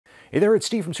Hey there, it's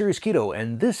Steve from Serious Keto,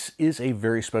 and this is a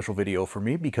very special video for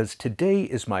me because today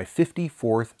is my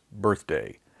 54th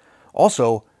birthday.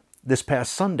 Also, this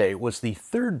past Sunday was the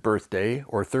third birthday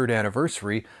or third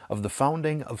anniversary of the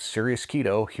founding of Serious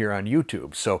Keto here on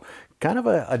YouTube. So kind of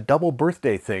a double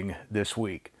birthday thing this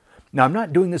week. Now, I'm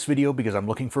not doing this video because I'm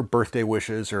looking for birthday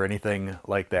wishes or anything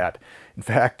like that. In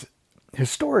fact,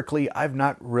 historically, I've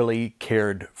not really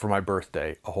cared for my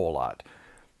birthday a whole lot.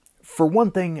 For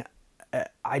one thing,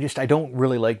 I don't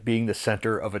really like being the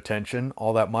center of attention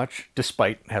all that much,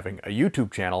 despite having a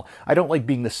YouTube channel. I don't like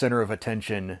being the center of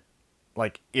attention,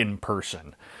 like, in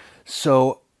person.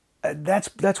 So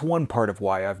that's one part of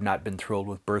why I've not been thrilled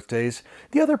with birthdays.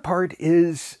 The other part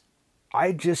is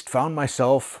I just found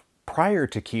myself, prior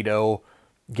to keto,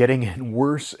 getting in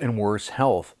worse and worse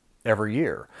health every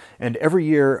year. And every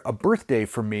year, a birthday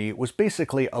for me was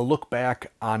basically a look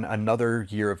back on another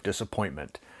year of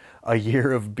disappointment. A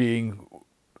year of being,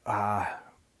 I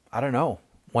don't know,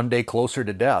 one day closer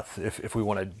to death, if we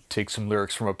want to take some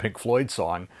lyrics from a Pink Floyd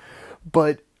song.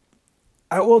 But,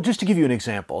 well, just to give you an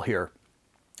example here,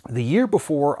 the year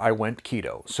before I went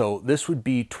keto, so this would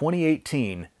be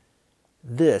 2018,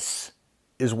 this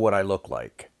is what I look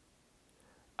like.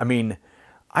 I mean,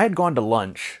 I had gone to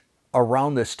lunch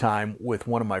around this time with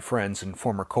one of my friends and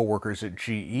former coworkers at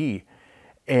GE,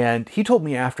 and he told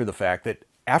me after the fact that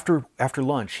after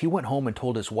lunch, he went home and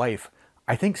told his wife,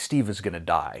 "I think Steve is going to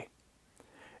die.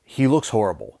 He looks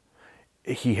horrible.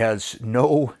 He has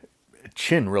no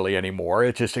chin really anymore.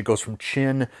 It goes from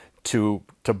chin to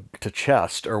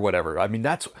chest or whatever." I mean,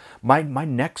 that's my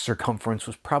neck circumference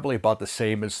was probably about the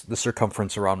same as the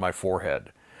circumference around my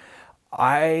forehead.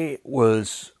 I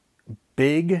was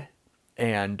big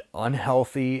and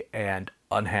unhealthy and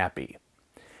unhappy.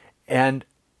 And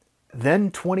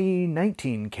then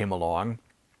 2019 came along.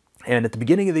 And at the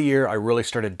beginning of the year, I really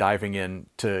started diving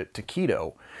into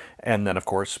keto. And then, of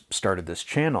course, started this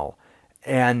channel.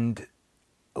 And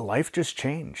life just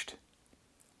changed.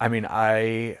 I mean,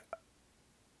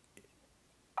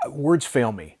 words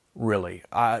fail me, really.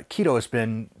 Keto has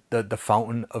been the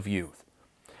fountain of youth.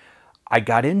 I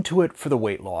got into it for the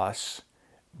weight loss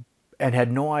and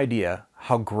had no idea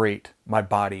how great my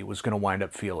body was going to wind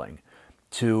up feeling.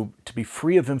 To be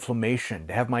free of inflammation,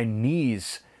 to have my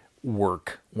knees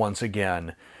work once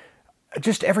again.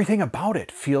 Just everything about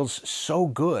it feels so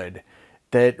good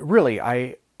that really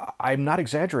I'm not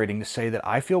exaggerating to say that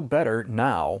I feel better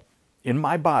now in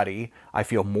my body. I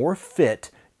feel more fit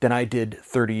than I did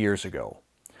 30 years ago.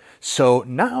 So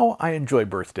now I enjoy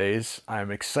birthdays.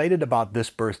 I'm excited about this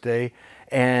birthday,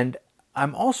 and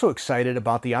I'm also excited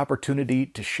about the opportunity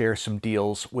to share some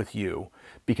deals with you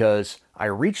because I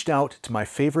reached out to my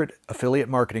favorite affiliate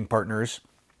marketing partners,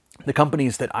 the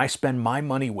companies that I spend my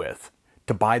money with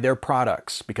to buy their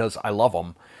products because I love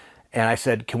them. And I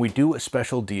said, can we do a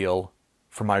special deal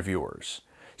for my viewers?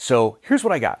 So here's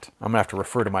what I got. I'm gonna have to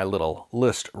refer to my little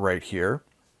list right here.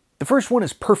 The first one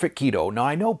is Perfect Keto. Now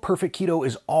I know Perfect Keto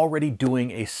is already doing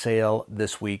a sale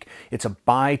this week. It's a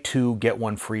buy two, get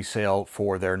one free sale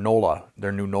for their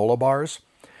new NOLA bars.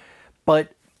 But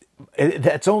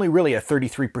that's only really a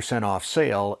 33% off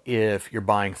sale if you're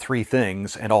buying three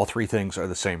things and all three things are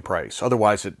the same price.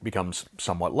 Otherwise, it becomes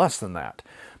somewhat less than that.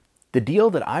 The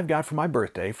deal that I've got for my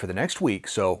birthday for the next week,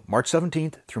 so March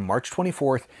 17th through March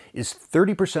 24th, is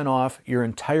 30% off your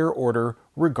entire order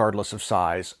regardless of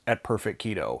size at Perfect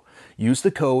Keto. Use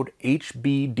the code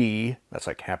HBD, that's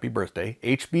like happy birthday,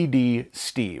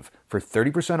 HBDSTEVE for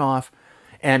 30% off.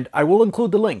 And I will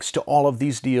include the links to all of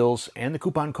these deals and the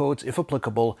coupon codes, if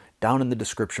applicable, down in the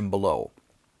description below.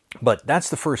 But that's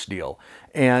the first deal.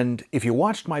 And if you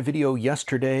watched my video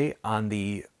yesterday on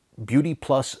the Beauty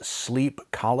Plus Sleep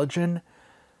Collagen,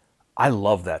 I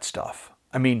love that stuff.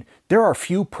 I mean, there are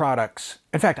few products.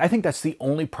 In fact, I think that's the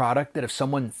only product that if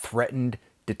someone threatened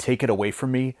to take it away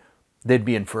from me, they'd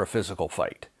be in for a physical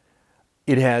fight.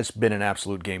 It has been an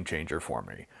absolute game changer for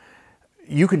me.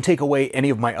 You can take away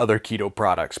any of my other keto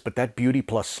products, but that Beauty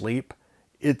Plus Sleep,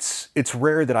 it's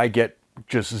rare that I get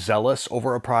just zealous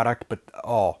over a product, but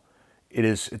oh,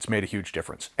 it's made a huge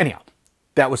difference. Anyhow,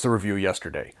 that was the review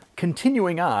yesterday.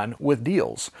 Continuing on with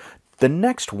deals. The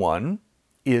next one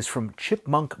is from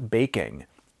Chipmunk Baking.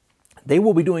 They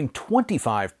will be doing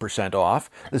 25%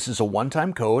 off. This is a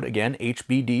one-time code, again,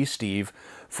 HBDSTEVE,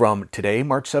 from today,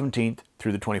 March 17th,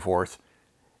 through the 24th.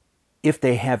 If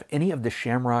they have any of the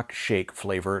Shamrock Shake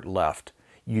flavor left,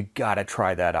 you gotta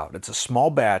try that out. It's a small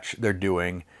batch they're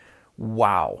doing.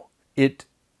 Wow. It's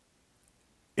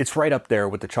right up there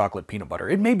with the chocolate peanut butter.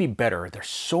 It may be better. They're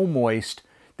so moist.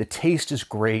 The taste is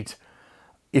great.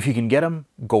 If you can get them,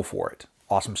 go for it.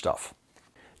 Awesome stuff.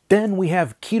 Then we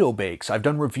have Keto Bakes. I've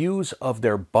done reviews of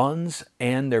their buns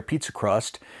and their pizza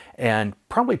crust, and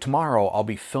probably tomorrow I'll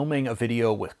be filming a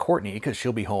video with Courtney because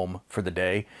she'll be home for the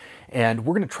day, and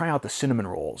we're going to try out the cinnamon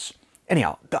rolls.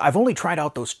 Anyhow, I've only tried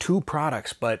out those 2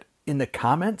 products, but in the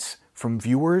comments from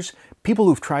viewers, people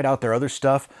who've tried out their other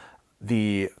stuff,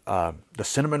 the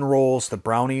cinnamon rolls, the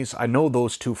brownies, I know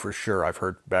those 2 for sure. I've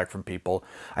heard back from people.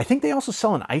 I think they also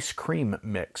sell an ice cream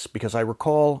mix because I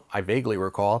vaguely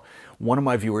recall one of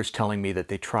my viewers telling me that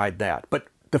they tried that. But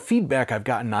the feedback I've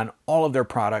gotten on all of their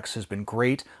products has been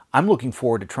great. I'm looking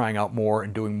forward to trying out more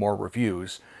and doing more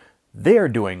reviews. They are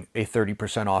doing a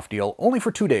 30% off deal, only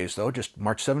for 2 days though, just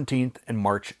March 17th and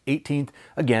March 18th.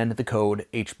 Again, the code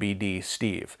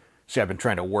HBDSTEVE. See, I've been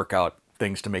trying to work out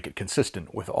things to make it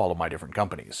consistent with all of my different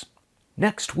companies.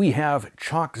 Next, we have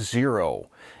Chalk Zero.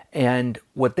 And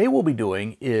what they will be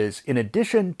doing is, in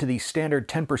addition to the standard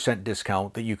 10%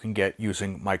 discount that you can get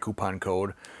using my coupon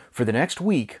code, for the next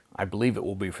week, I believe it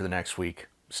will be for the next week,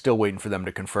 still waiting for them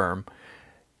to confirm,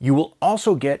 you will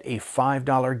also get a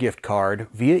 $5 gift card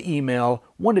via email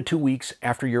 1 to 2 weeks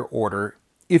after your order,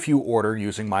 if you order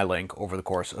using my link over the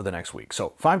course of the next week.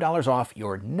 So $5 off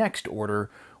your next order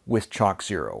with Chalk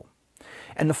Zero.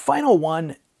 And the final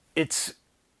one, it's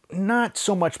not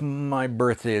so much my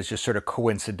birthday, it's just sort of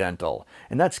coincidental,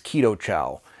 and that's Keto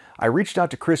Chow. I reached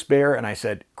out to Chris Bear and I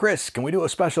said, Chris, can we do a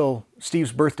special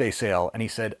Steve's birthday sale? And he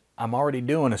said, I'm already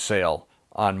doing a sale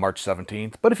on March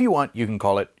 17th, but if you want, you can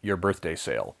call it your birthday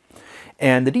sale.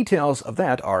 And the details of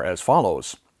that are as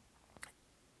follows.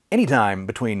 Anytime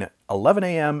between 11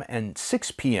 a.m. and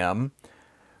 6 p.m.,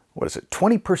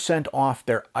 20% off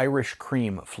their Irish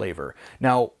cream flavor.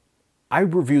 Now, I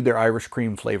reviewed their Irish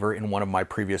cream flavor in one of my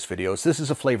previous videos. This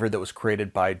is a flavor that was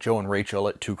created by Joe and Rachel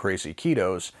at 2 Crazy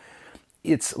Ketos.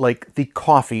 It's like the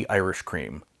coffee Irish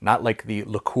cream, not like the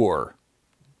liqueur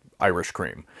Irish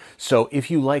cream. So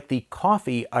if you like the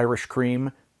coffee Irish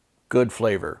cream, good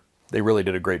flavor. They really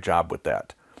did a great job with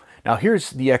that. Now here's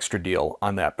the extra deal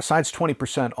on that. Besides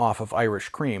 20% off of Irish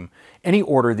cream, any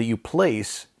order that you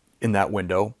place in that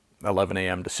window, 11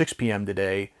 a.m. to 6 p.m.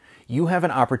 today, you have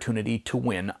an opportunity to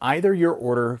win either your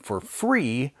order for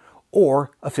free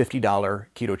or a $50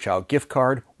 Keto Chow gift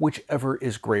card, whichever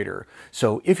is greater.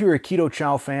 So if you're a Keto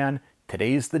Chow fan,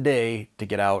 today's the day to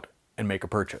get out and make a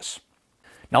purchase.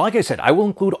 Now, like I said, I will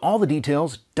include all the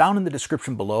details down in the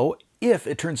description below. If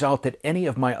it turns out that any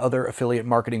of my other affiliate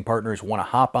marketing partners want to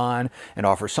hop on and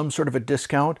offer some sort of a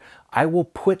discount, I will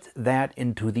put that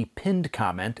into the pinned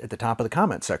comment at the top of the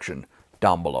comment section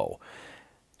down below.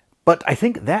 But I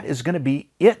think that is going to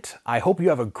be it. I hope you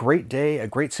have a great day, a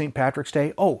great St. Patrick's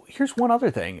Day. Oh, here's one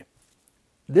other thing.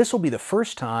 This will be the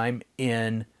first time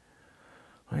in,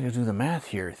 I'm going to do the math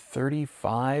here,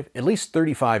 at least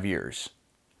 35 years.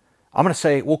 I'm going to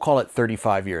say, we'll call it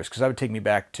 35 years, because that would take me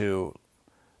back to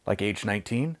like age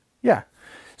 19. Yeah.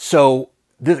 So,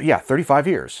 yeah, 35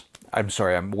 years. I'm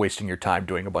sorry, I'm wasting your time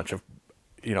doing a bunch of,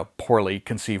 poorly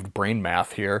conceived brain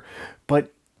math here.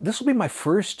 But this will be my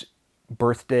first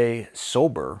birthday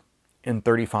sober in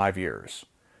 35 years.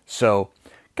 So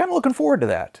kind of looking forward to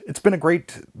that. It's been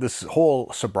this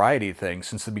whole sobriety thing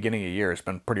since the beginning of the year has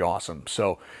been pretty awesome.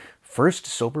 So first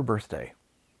sober birthday,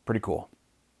 pretty cool.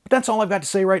 But that's all I've got to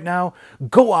say right now.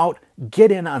 Go out, get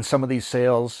in on some of these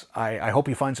sales. I hope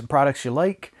you find some products you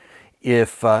like.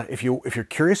 If you're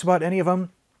curious about any of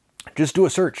them, just do a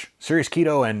search, Serious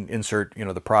Keto, and insert,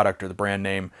 the product or the brand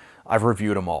name. I've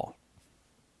reviewed them all.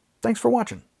 Thanks for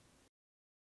watching.